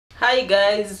Hi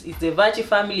guys, it's the Vachi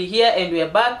family here and we are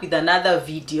back with another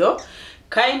video.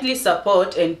 Kindly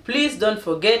support and please don't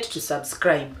forget to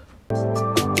subscribe.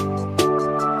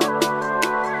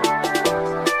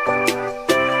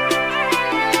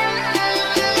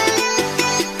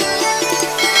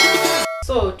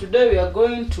 So today we are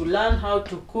going to learn how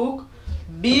to cook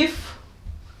beef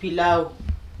pilau.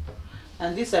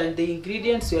 And these are the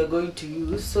ingredients we are going to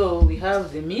use. So we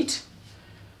have the meat.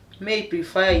 May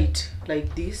prefer it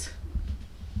like this.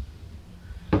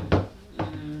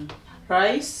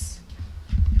 Rice,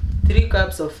 3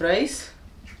 cups of rice.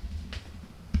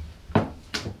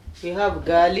 We have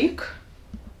garlic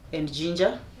and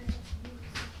ginger,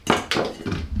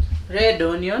 red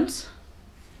onions,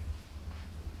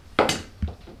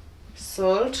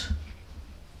 salt.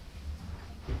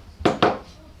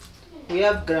 We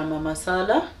have garam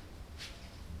masala.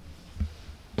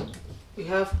 We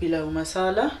have pilau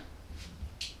masala.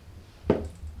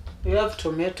 We have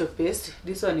tomato paste.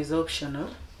 This one is optional.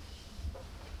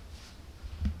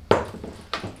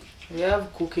 We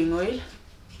have cooking oil.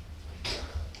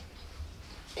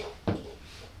 I'm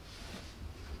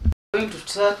going to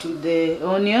start with the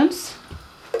onions.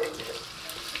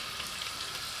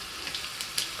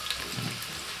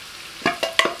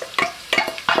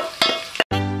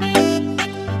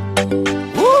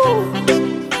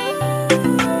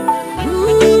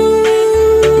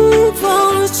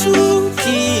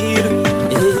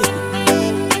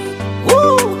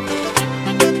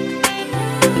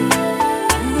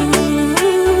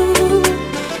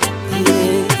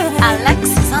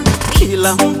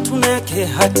 Kila mtu neke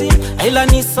hati, ila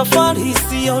ni safari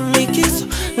siyo likizo,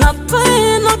 na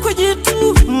tena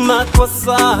kujituma kwa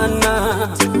sana.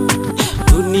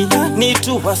 Dunia ni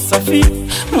tu wasafi,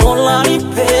 Mola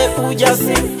nipe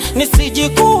ujasiri,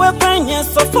 nisijikuwe penye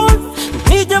safari,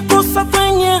 nijakosa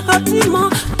penye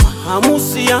hatima.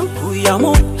 Maamuzi yangu ya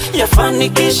Mungu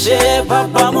yafanikishe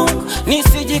Baba Mungu,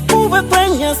 nisijikuwe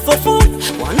penye safari,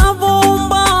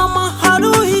 wanavyoomba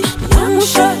maadui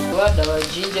yamushe. Add our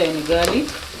ginger and garlic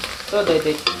so that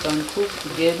they can cook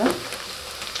together.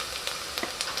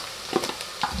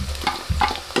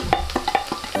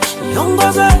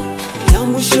 Niongoze,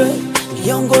 niamshe,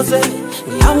 niongoze,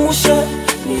 niamshe,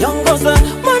 niongoze.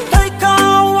 Malaika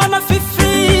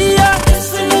wanafifia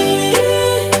destiny,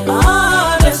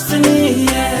 destiny,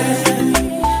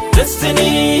 yeah.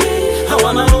 Destiny, I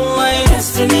wanna know my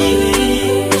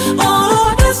destiny.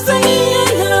 Oh, destiny,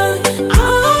 yeah.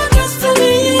 Oh,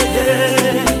 destiny,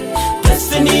 yeah.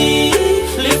 Destiny,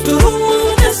 live to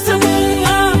rule destiny.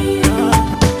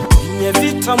 Kwenye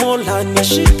vita Mola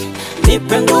nishike,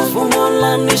 nipe nguvu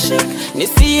Mola nishike,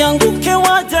 nisianguke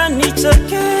waja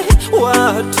nicheke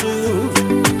watu.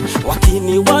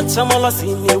 Wakiniwacha Mola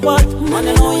siniwacha,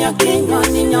 maneno ya kinywa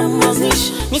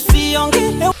ninyamazishe,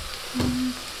 nisiongee.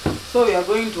 So we are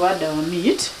going to add our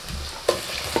meat.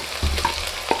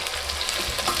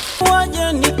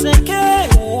 Waja niteke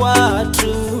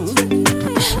watu,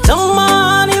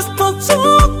 tamani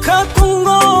sitochoka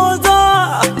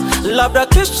kungoja, labda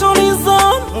kesho ni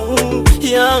zamu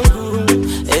yangu.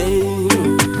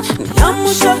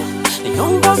 Niamshe,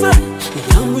 niongoze,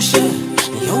 niamshe,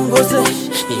 niongoze,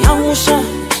 niamshe,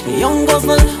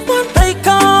 niongoze.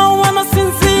 Malaika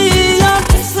wanasinzia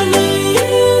destiny,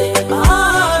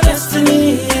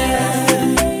 destiny, yeah.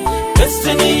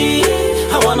 Destiny,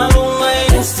 I wanna know my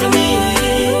destiny.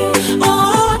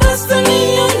 Oh, destiny,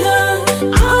 yeah.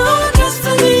 Oh,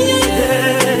 destiny,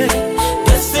 yeah.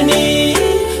 Destiny,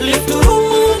 live to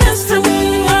rule destiny.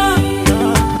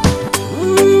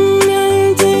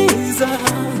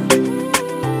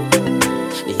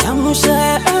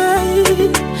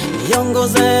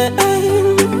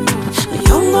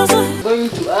 I'm going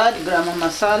to add garam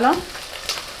masala.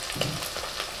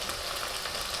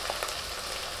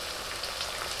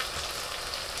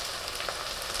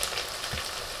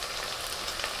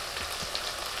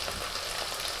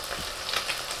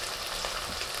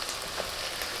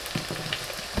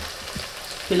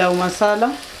 Pilau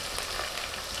masala.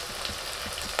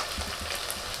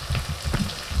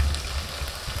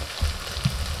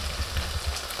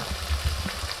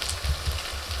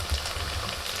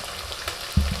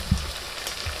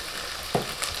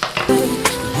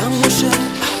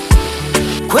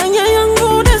 Kwenye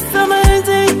yangu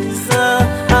desamejisa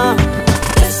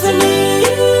destiny,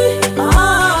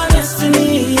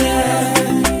 destiny, yeah.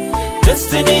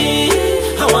 Destiny,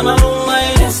 I wanna know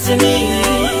my destiny.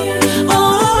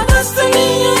 Oh, destiny,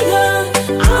 yeah.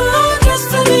 Oh,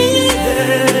 destiny,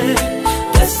 yeah.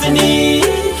 Destiny,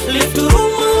 live to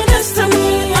rule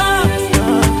destiny.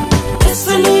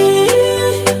 Destiny,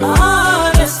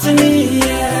 destiny,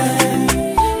 yeah.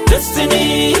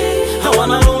 Destiny.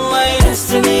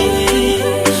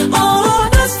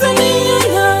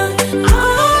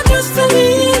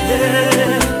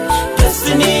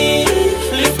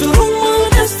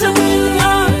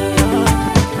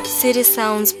 DJ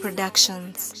Sounds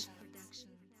Productions.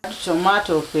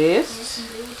 Tomato paste,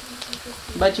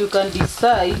 but you can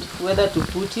decide whether to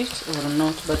put it or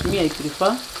not, but me I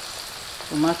prefer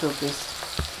tomato paste.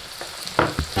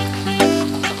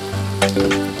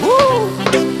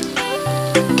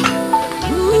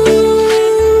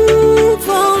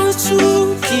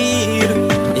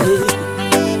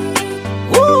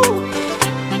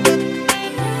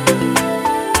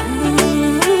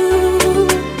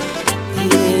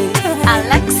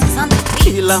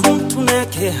 Kila mtu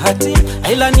neke hati,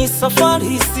 ila ni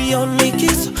safari siyo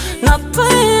likizo, na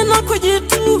tena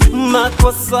kujituma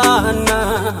kwa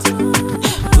sana.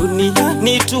 Dunia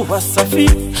ni tu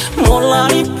wasafiri, Mola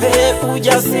nipe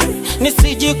ujasiri,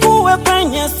 nisijikuwe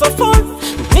kwenye safari,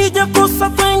 nijakosa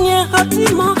kwenye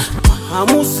hatima.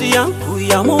 Maamuzi yangu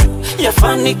ya Mungu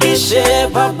yafanikishe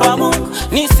Baba Mungu,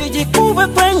 nisijikuwe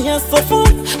kwenye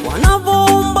safari,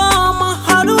 wanavyoomba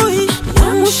maadui.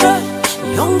 Niamshe,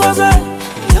 niongoze,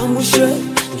 niamshe,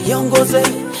 niongoze,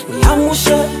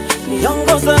 niamshe,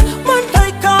 niongoze.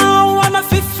 Malaika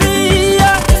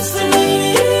wanafifia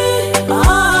destiny,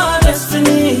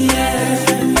 destiny, yeah.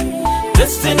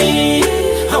 Destiny,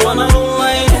 I wanna know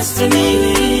my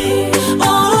destiny.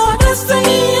 Oh,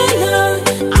 destiny, yeah.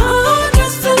 Oh,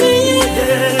 destiny,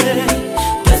 yeah.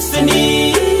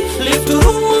 Destiny, live to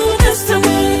my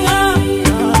destiny, yeah.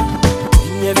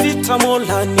 Kwenye vita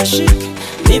Mola nishike,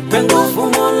 nipe nguvu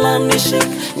Mola nishike,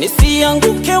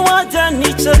 nisianguke waja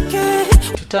nicheke.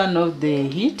 To turn off the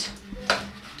heat,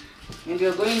 and we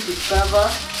are going to cover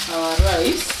our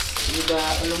rice with the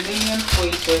aluminum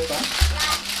foil paper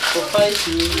for 5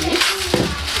 minutes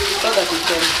so that it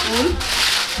can cool.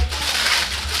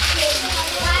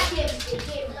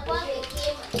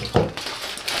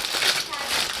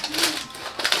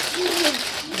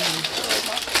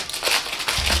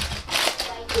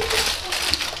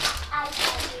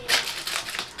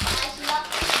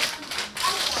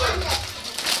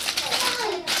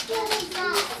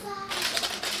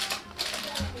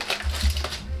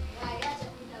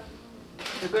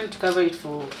 We're going to cover it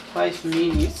for 5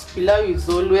 minutes. Pilau is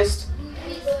always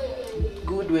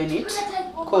good when it's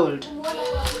cold.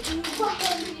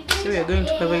 So we are going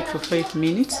to cover it for 5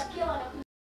 minutes.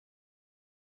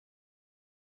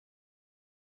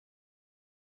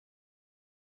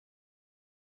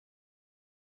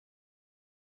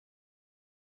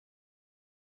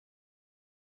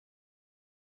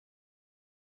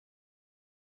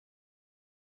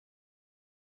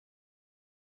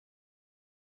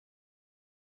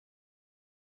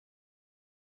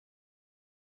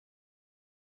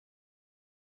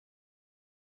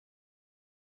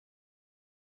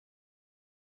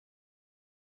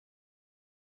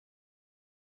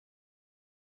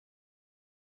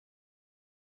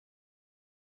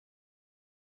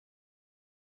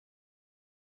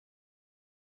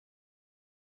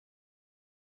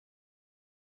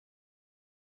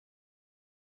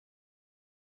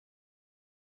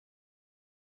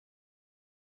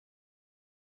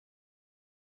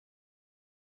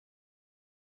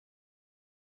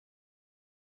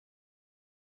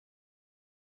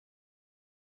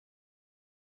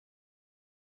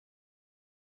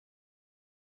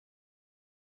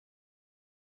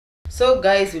 So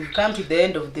guys, we've come to the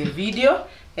end of the video,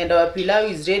 and our pilau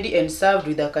is ready and served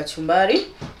with a kachumbari.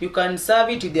 You can serve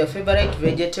it with your favorite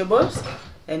vegetables,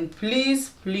 and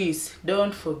please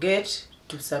don't forget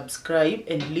to subscribe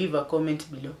and leave a comment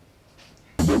below.